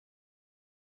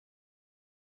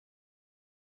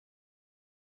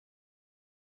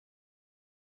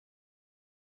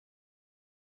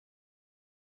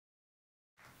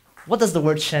What does the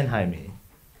word Shanghai mean?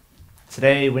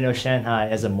 Today, we know Shanghai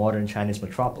as a modern Chinese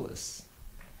metropolis.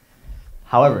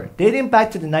 However, dating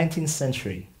back to the 19th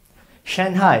century,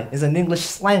 Shanghai is an English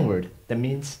slang word that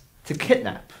means to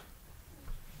kidnap.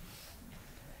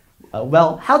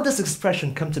 Well, how does this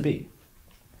expression come to be?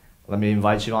 Let me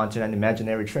invite you onto an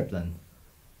imaginary trip then.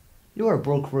 You are a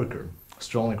broke worker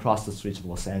strolling across the streets of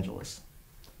Los Angeles.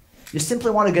 You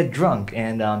simply want to get drunk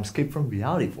and escape from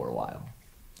reality for a while.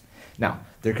 Now,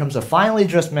 there comes a finely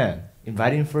dressed man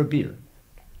inviting you for a beer.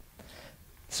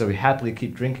 So you happily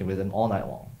keep drinking with him all night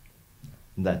long.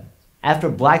 And then, after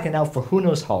blacking out for who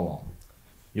knows how long,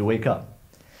 you wake up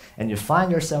and you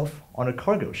find yourself on a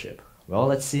cargo ship, well,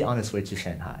 let's see, on its way to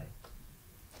Shanghai.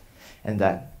 And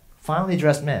that finely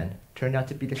dressed man turned out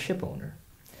to be the ship owner,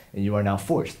 and you are now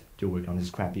forced to work on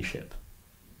his crappy ship.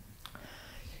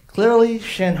 Clearly,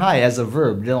 Shanghai as a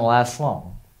verb didn't last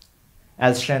long.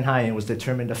 As Shanghaiing was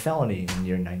determined a felony in the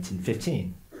year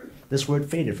 1915, this word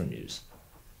faded from use.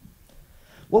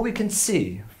 What we can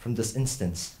see from this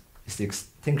instance is the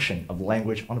extinction of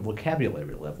language on a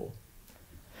vocabulary level.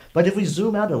 But if we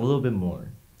zoom out a little bit more,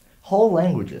 whole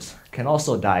languages can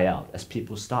also die out as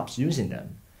people stop using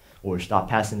them or stop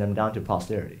passing them down to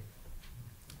posterity.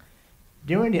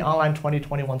 During the online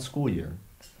 2021 school year,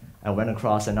 I went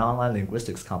across an online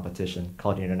linguistics competition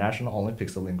called the International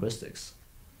Olympics of Linguistics.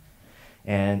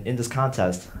 And in this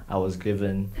contest, I was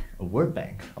given a word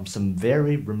bank of some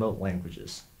very remote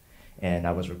languages, and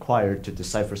I was required to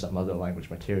decipher some other language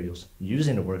materials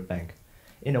using the word bank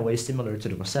in a way similar to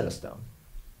the Rosetta Stone.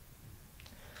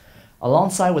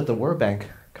 Alongside with the word bank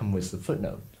comes the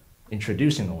footnote,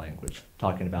 introducing the language,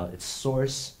 talking about its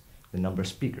source, the number of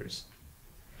speakers.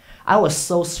 I was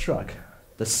so struck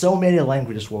that so many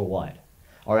languages worldwide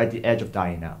are at the edge of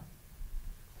dying out.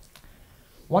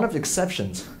 One of the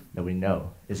exceptions that we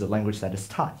know is a language that is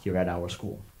taught here at our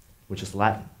school, which is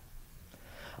Latin.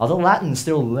 Although Latin is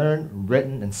still learned,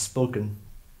 written, and spoken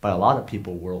by a lot of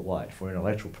people worldwide for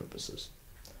intellectual purposes,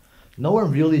 no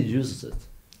one really uses it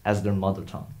as their mother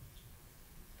tongue.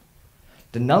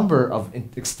 The number of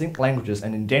extinct languages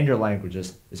and endangered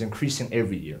languages is increasing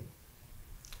every year.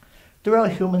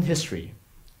 Throughout human history,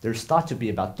 there's thought to be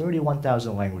about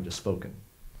 31,000 languages spoken.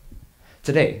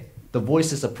 Today, the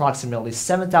voices of approximately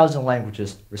 7,000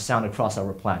 languages resound across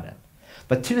our planet,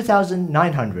 but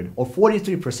 2,900, or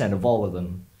 43% of all of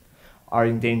them, are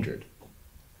endangered.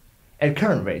 At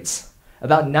current rates,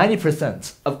 about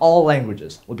 90% of all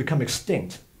languages will become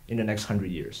extinct in the next 100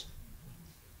 years.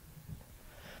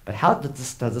 But how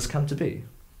does this come to be?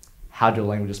 How do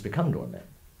languages become dormant?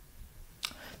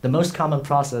 The most common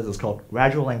process is called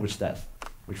gradual language death,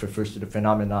 which refers to the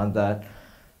phenomenon that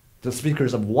the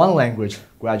speakers of one language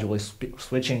gradually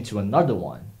switching to another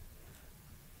one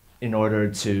in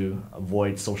order to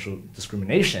avoid social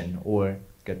discrimination or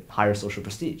get higher social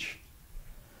prestige.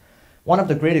 One of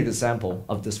the greatest examples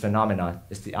of this phenomenon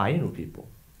is the Ainu people,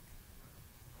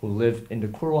 who live in the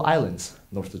Kuril Islands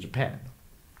north of Japan.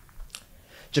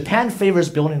 Japan favors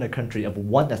building a country of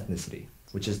one ethnicity,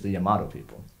 which is the Yamato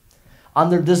people.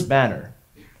 Under this banner,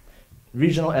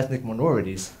 regional ethnic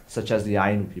minorities, such as the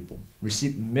Ainu people,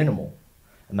 receive minimal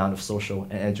amount of social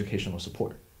and educational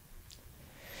support.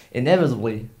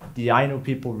 Inevitably, the Ainu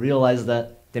people realize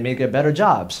that they may get better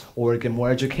jobs or get more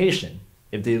education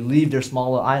if they leave their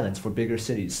smaller islands for bigger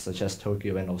cities such as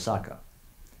Tokyo and Osaka.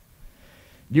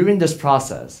 During this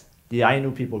process, the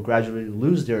Ainu people gradually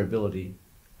lose their ability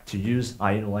to use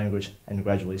Ainu language and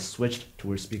gradually switch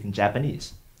towards speaking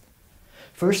Japanese.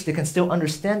 First, they can still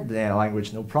understand the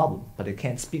language no problem, but they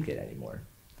can't speak it anymore.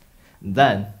 And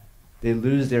then, they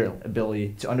lose their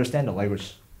ability to understand the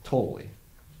language totally.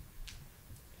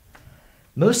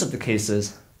 Most of the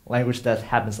cases, language death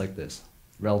happens like this,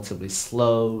 relatively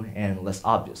slow and less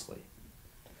obviously.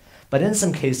 But in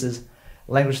some cases,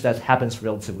 language death happens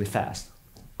relatively fast,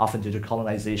 often due to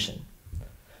colonization.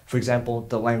 For example,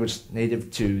 the language native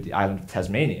to the island of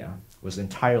Tasmania was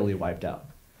entirely wiped out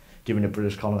during the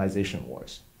British colonization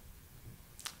wars.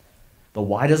 But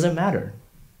why does it matter?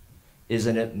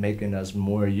 Isn't it making us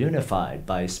more unified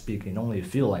by speaking only a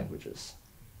few languages?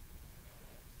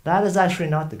 That is actually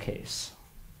not the case.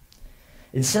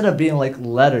 Instead of being like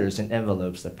letters and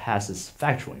envelopes that passes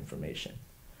factual information,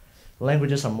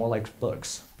 languages are more like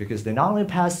books because they not only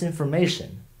pass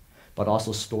information, but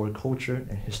also store culture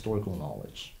and historical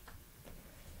knowledge.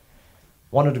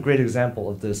 One of the great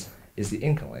examples of this is the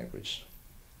Inca language.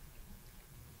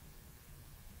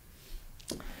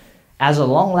 As a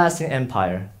long-lasting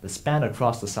empire that spanned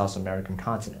across the South American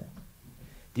continent,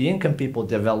 the Incan people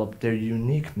developed their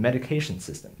unique medication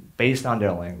system based on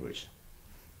their language.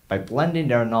 By blending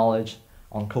their knowledge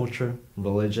on culture,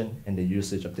 religion, and the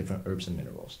usage of different herbs and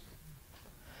minerals.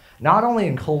 Not only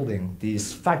encoding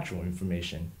these factual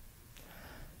information,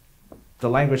 the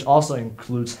language also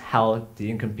includes how the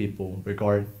Incan people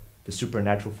regard the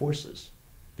supernatural forces,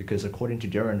 because according to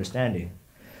their understanding,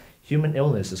 human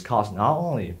illness is caused not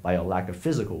only by a lack of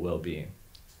physical well-being,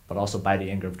 but also by the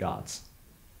anger of gods.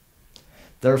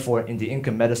 Therefore, in the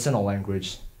Incan medicinal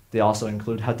language, they also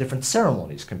include how different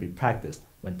ceremonies can be practiced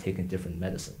when taking different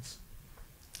medicines.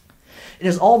 It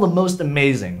is all the most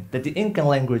amazing that the Incan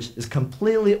language is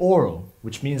completely oral,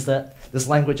 which means that this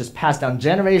language is passed down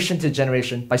generation to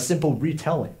generation by simple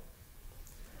retelling.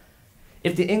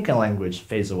 If the Incan language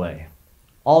fades away,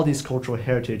 all these cultural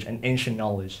heritage and ancient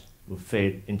knowledge will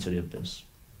fade into the abyss.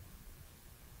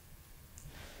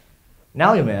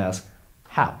 Now you may ask,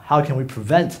 how? How can we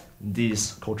prevent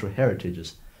these cultural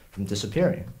heritages from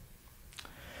disappearing?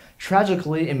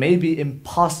 Tragically, it may be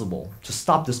impossible to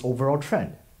stop this overall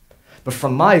trend. But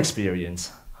from my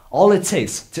experience, all it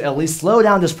takes to at least slow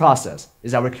down this process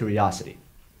is our curiosity.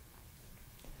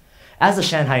 As a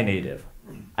Shanghai native,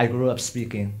 I grew up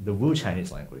speaking the Wu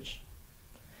Chinese language.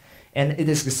 And it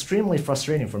is extremely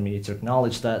frustrating for me to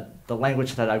acknowledge that the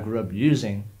language that I grew up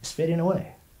using is fading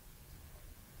away.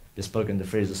 They spoke in the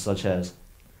phrases such as,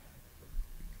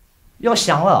 又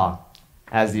响了,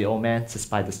 as the old man sits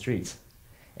by the street,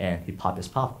 and he popped his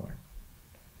popcorn.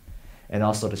 And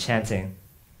also the chanting,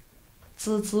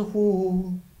 吱吱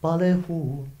呼, 芭蕾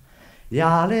呼,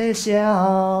 呀嘞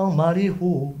香, 马里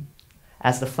呼,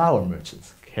 as the flower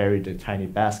merchants carried their tiny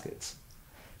baskets,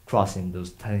 crossing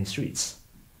those tiny streets.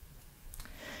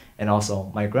 And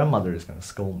also, my grandmother is going to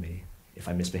scold me if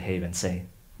I misbehave and say,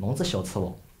 聋子羞耻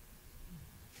了.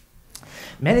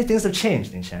 Many things have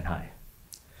changed in Shanghai.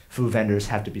 Food vendors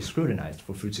have to be scrutinized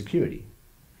for food security.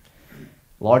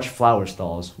 Large flower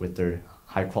stalls with their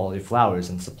high-quality flowers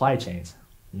and supply chains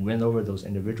win over those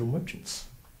individual merchants.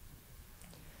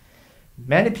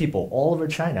 Many people all over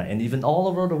China and even all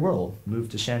over the world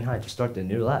moved to Shanghai to start their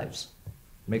new lives,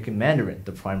 making Mandarin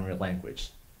the primary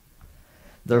language.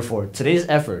 Therefore, today's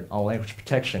effort on language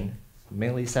protection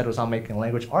mainly centers on making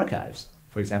language archives.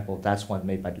 For example, that's one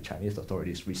made by the Chinese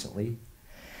authorities recently.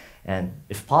 And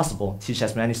if possible, teach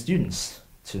as many students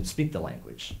to speak the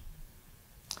language.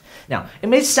 Now, it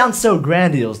may sound so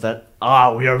grandiose that,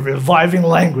 we are reviving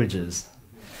languages.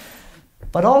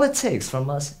 But all it takes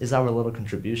from us is our little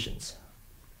contributions.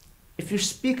 If you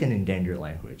speak an endangered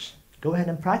language, go ahead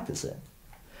and practice it.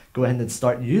 Go ahead and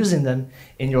start using them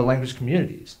in your language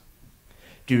communities.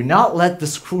 Do not let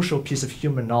this crucial piece of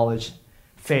human knowledge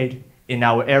fade in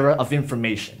our era of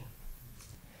information.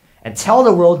 And tell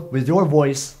the world with your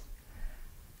voice,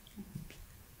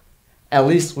 at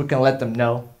least we can let them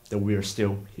know that we are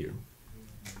still here.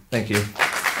 Thank you.